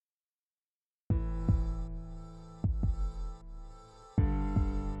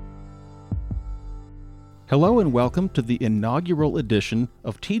Hello and welcome to the inaugural edition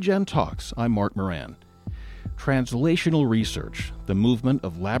of TGen Talks. I'm Mark Moran. Translational research, the movement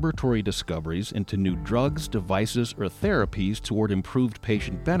of laboratory discoveries into new drugs, devices, or therapies toward improved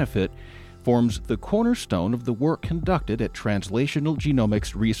patient benefit, forms the cornerstone of the work conducted at Translational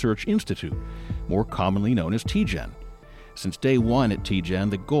Genomics Research Institute, more commonly known as TGen. Since day one at TGen,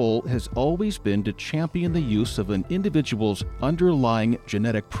 the goal has always been to champion the use of an individual's underlying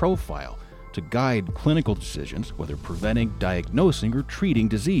genetic profile to guide clinical decisions, whether preventing, diagnosing, or treating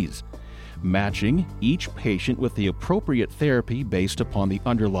disease, matching each patient with the appropriate therapy based upon the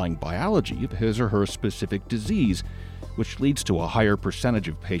underlying biology of his or her specific disease, which leads to a higher percentage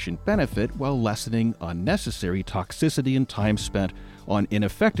of patient benefit while lessening unnecessary toxicity and time spent on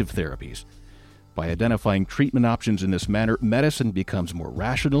ineffective therapies. By identifying treatment options in this manner, medicine becomes more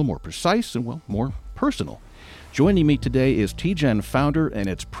rational, more precise, and, more personal. Joining me today is TGen founder and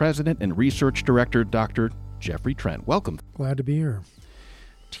its president and research director, Dr. Jeffrey Trent. Welcome. Glad to be here.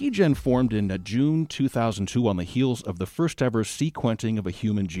 TGen formed in June 2002 on the heels of the first ever sequencing of a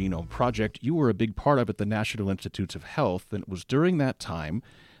human genome project. You were a big part of at the National Institutes of Health, and it was during that time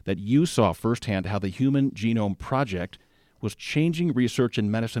that you saw firsthand how the Human Genome Project was changing research in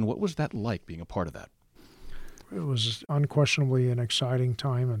medicine. What was that like, being a part of that? It was unquestionably an exciting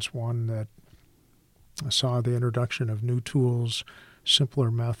time. It's one that saw the introduction of new tools, simpler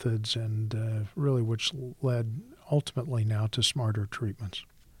methods, and really which led ultimately now to smarter treatments.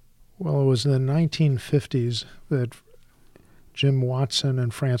 Well, it was in the 1950s that Jim Watson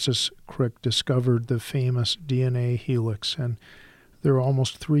and Francis Crick discovered the famous DNA helix, and there are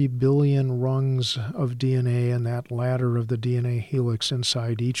almost 3 billion rungs of DNA in that ladder of the DNA helix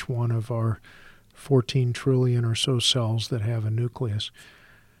inside each one of our 14 trillion or so cells that have a nucleus.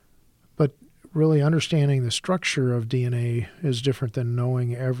 But really understanding the structure of DNA is different than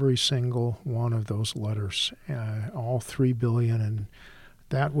knowing every single one of those letters, all 3 billion, and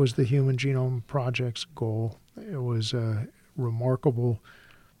that was the Human Genome Project's goal. It was a remarkable,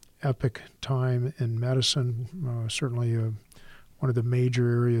 epic time in medicine, certainly one of the major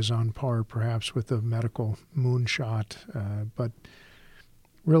areas on par perhaps with the medical moonshot, but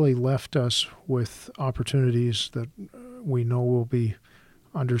really left us with opportunities that we know will be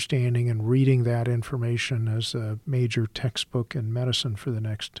understanding and reading that information as a major textbook in medicine for the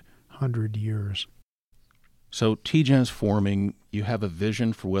next 100 years. So TGen's forming, you have a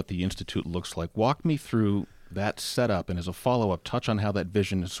vision for what the Institute looks like. Walk me through that setup, and as a follow-up, touch on how that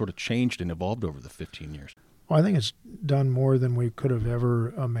vision has sort of changed and evolved over the 15 years. Well, I think it's done more than we could have ever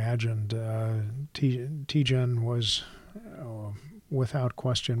imagined. TGen was, without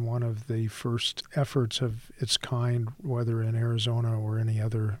question, one of the first efforts of its kind, whether in Arizona or any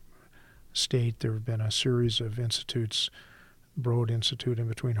other state. There have been a series of institutes, Broad Institute in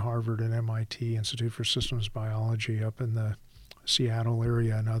between Harvard and MIT, Institute for Systems Biology up in the Seattle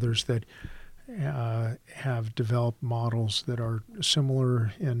area, and others that have developed models that are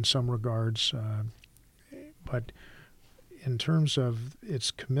similar in some regards, but in terms of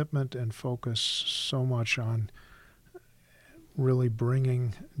its commitment and focus so much on really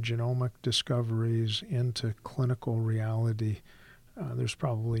bringing genomic discoveries into clinical reality, there's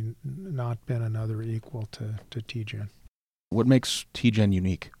probably not been another equal to TGen. What makes TGen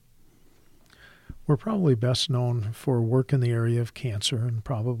unique? We're probably best known for work in the area of cancer, and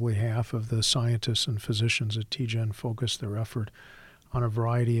probably half of the scientists and physicians at TGen focus their effort on a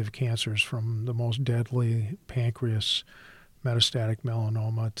variety of cancers, from the most deadly pancreas, metastatic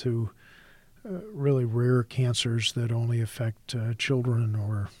melanoma, to really rare cancers that only affect children,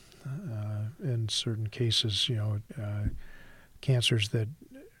 or in certain cases, cancers that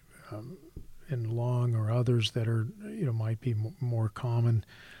in lung or others that are, might be more common.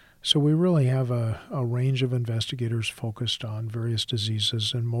 So we really have a range of investigators focused on various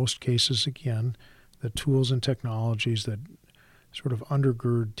diseases. In most cases, again, the tools and technologies that sort of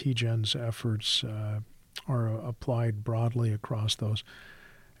undergird TGen's efforts are applied broadly across those.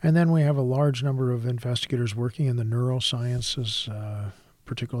 And then we have a large number of investigators working in the neurosciences,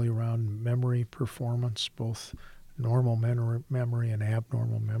 particularly around memory performance, both normal memory and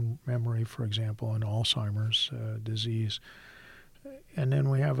abnormal memory, for example, in Alzheimer's disease. And then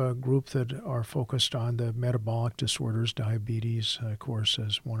we have a group that are focused on the metabolic disorders, diabetes, of course,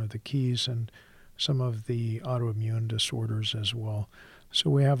 as one of the keys, and some of the autoimmune disorders as well. So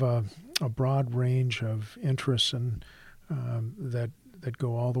we have a broad range of interests and that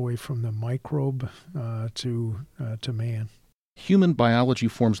go all the way from the microbe to man. Human biology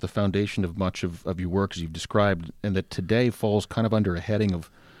forms the foundation of much of your work, as you've described, and that today falls kind of under a heading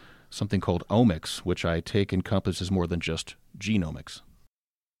of something called omics, which I take encompasses more than just genomics.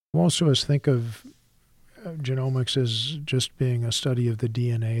 Most of us think of genomics is just being a study of the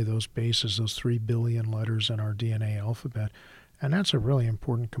DNA, those bases, those 3 billion letters in our DNA alphabet. And that's a really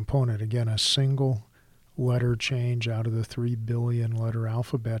important component. Again, a single letter change out of the 3 billion letter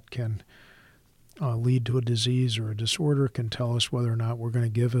alphabet can lead to a disease or a disorder, can tell us whether or not we're going to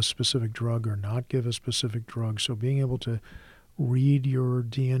give a specific drug or not give a specific drug. So being able to read your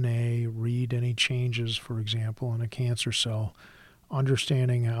DNA, read any changes, for example, in a cancer cell,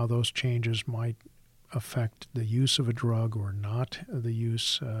 understanding how those changes might affect the use of a drug or not the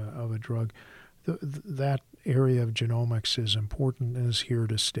use of a drug, that area of genomics is important and is here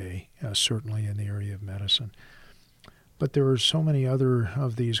to stay, certainly in the area of medicine. But there are so many other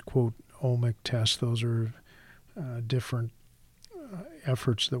of these, quote, omic tests. Those are different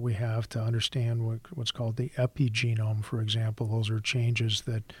efforts that we have to understand what's called the epigenome, for example. Those are changes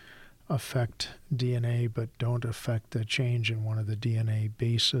that affect DNA but don't affect the change in one of the DNA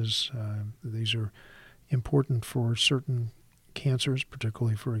bases. These are important for certain cancers,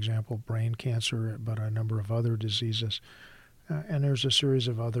 particularly, for example, brain cancer, but a number of other diseases. And there's a series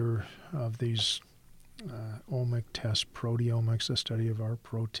of other of these omic tests, proteomics, the study of our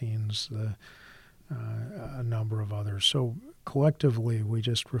proteins, a number of others. So collectively, we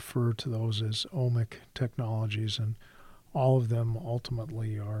just refer to those as omic technologies, and all of them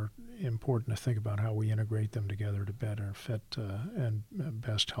ultimately are important to think about how we integrate them together to better fit and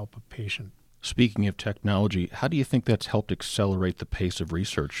best help a patient. Speaking of technology, how do you think that's helped accelerate the pace of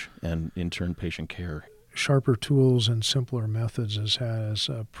research and, in turn, patient care? Sharper tools and simpler methods has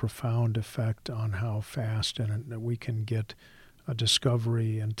a profound effect on how fast and we can get a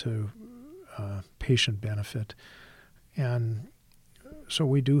discovery into patient benefit. And so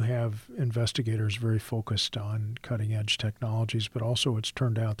we do have investigators very focused on cutting-edge technologies, but also it's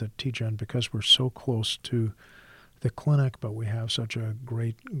turned out that TGen, because we're so close to the clinic, but we have such a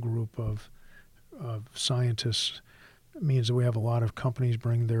great group of scientists, means that we have a lot of companies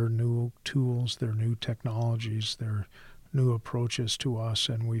bring their new tools, their new technologies, their new approaches to us,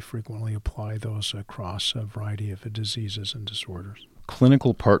 and we frequently apply those across a variety of diseases and disorders.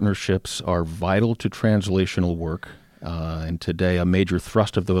 Clinical partnerships are vital to translational work, and today a major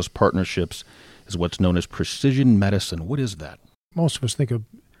thrust of those partnerships is what's known as precision medicine. What is that? Most of us think of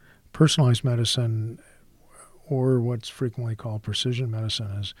personalized medicine, or what's frequently called precision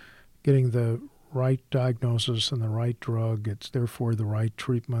medicine, as getting the right diagnosis and the right drug. It's therefore the right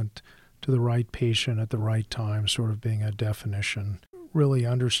treatment to the right patient at the right time, sort of being a definition. Really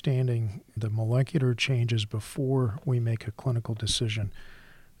understanding the molecular changes before we make a clinical decision,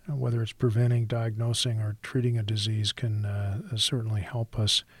 whether it's preventing, diagnosing, or treating a disease, can certainly help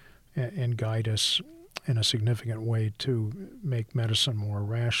us and guide us in a significant way to make medicine more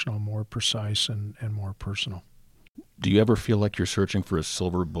rational, more precise, and more personal. Do you ever feel like you're searching for a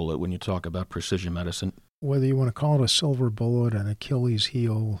silver bullet when you talk about precision medicine? Whether you want to call it a silver bullet, an Achilles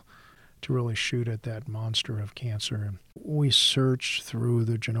heel, to really shoot at that monster of cancer. We search through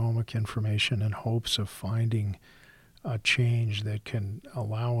the genomic information in hopes of finding a change that can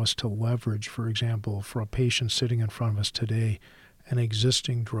allow us to leverage, for example, for a patient sitting in front of us today, an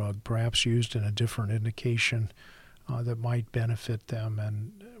existing drug, perhaps used in a different indication that might benefit them.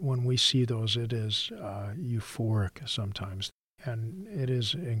 And when we see those, it is euphoric sometimes. And it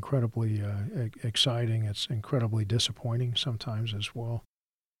is incredibly exciting. It's incredibly disappointing sometimes as well.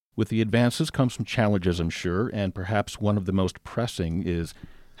 With the advances comes some challenges, I'm sure, and perhaps one of the most pressing is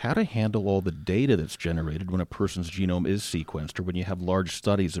how to handle all the data that's generated when a person's genome is sequenced, or when you have large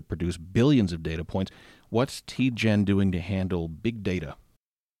studies that produce billions of data points. What's TGen doing to handle big data?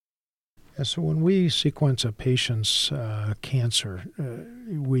 So when we sequence a patient's cancer,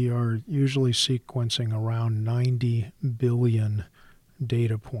 we are usually sequencing around 90 billion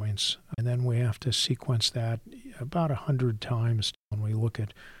data points. And then we have to sequence that about 100 times when we look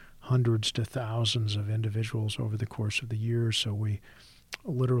at hundreds to thousands of individuals over the course of the year. So we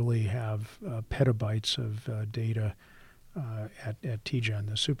literally have petabytes of data at TGen.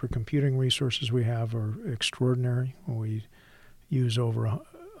 The supercomputing resources we have are extraordinary. We use over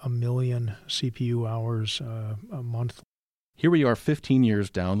a million CPU hours a month. Here we are 15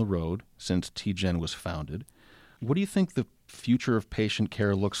 years down the road since TGen was founded. What do you think the future of patient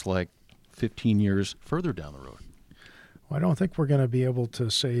care looks like 15 years further down the road? Well, I don't think we're going to be able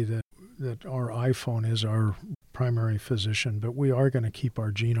to say that our iPhone is our primary physician, but we are going to keep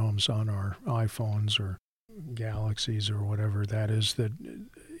our genomes on our iPhones or Galaxies or whatever that is, that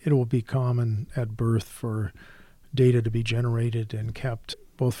it will be common at birth for data to be generated and kept,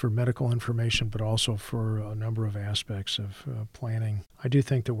 both for medical information but also for a number of aspects of planning. I do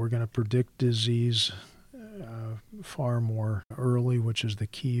think that we're going to predict disease far more early, which is the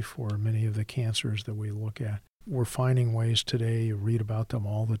key for many of the cancers that we look at. We're finding ways today, you read about them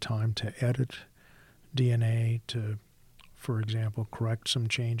all the time, to edit DNA to, for example, correct some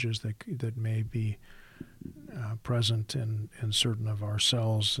changes that may be present in certain of our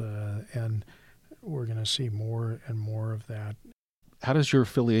cells, and we're going to see more and more of that. How does your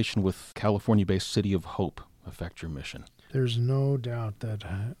affiliation with California-based City of Hope affect your mission? There's no doubt that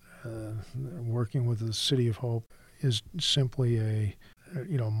working with the City of Hope is simply a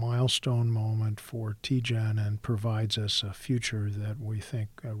milestone moment for TGen and provides us a future that we think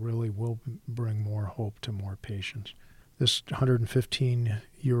really will bring more hope to more patients. This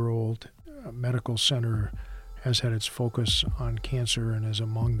 115-year-old medical center has had its focus on cancer and is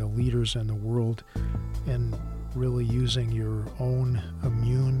among the leaders in the world in really using your own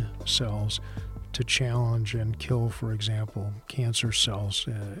immune cells to challenge and kill, for example, cancer cells.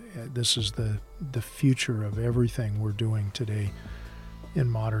 This is the future of everything we're doing today in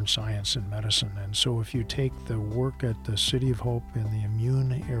modern science and medicine. And so if you take the work at the City of Hope in the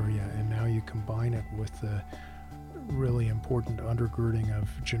immune area and now you combine it with the really important undergirding of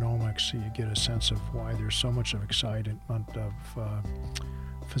genomics, you get a sense of why there's so much of excitement of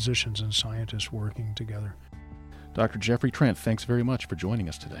physicians and scientists working together. Dr. Jeffrey Trent, thanks very much for joining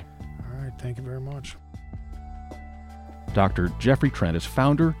us today. All right, thank you very much. Dr. Jeffrey Trent is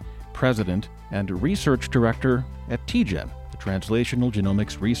founder, president, and research director at TGen, the Translational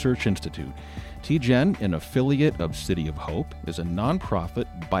Genomics Research Institute. TGen, an affiliate of City of Hope, is a nonprofit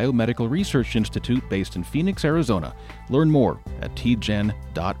biomedical research institute based in Phoenix, Arizona. Learn more at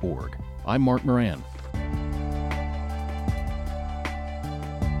tgen.org. I'm Mark Moran.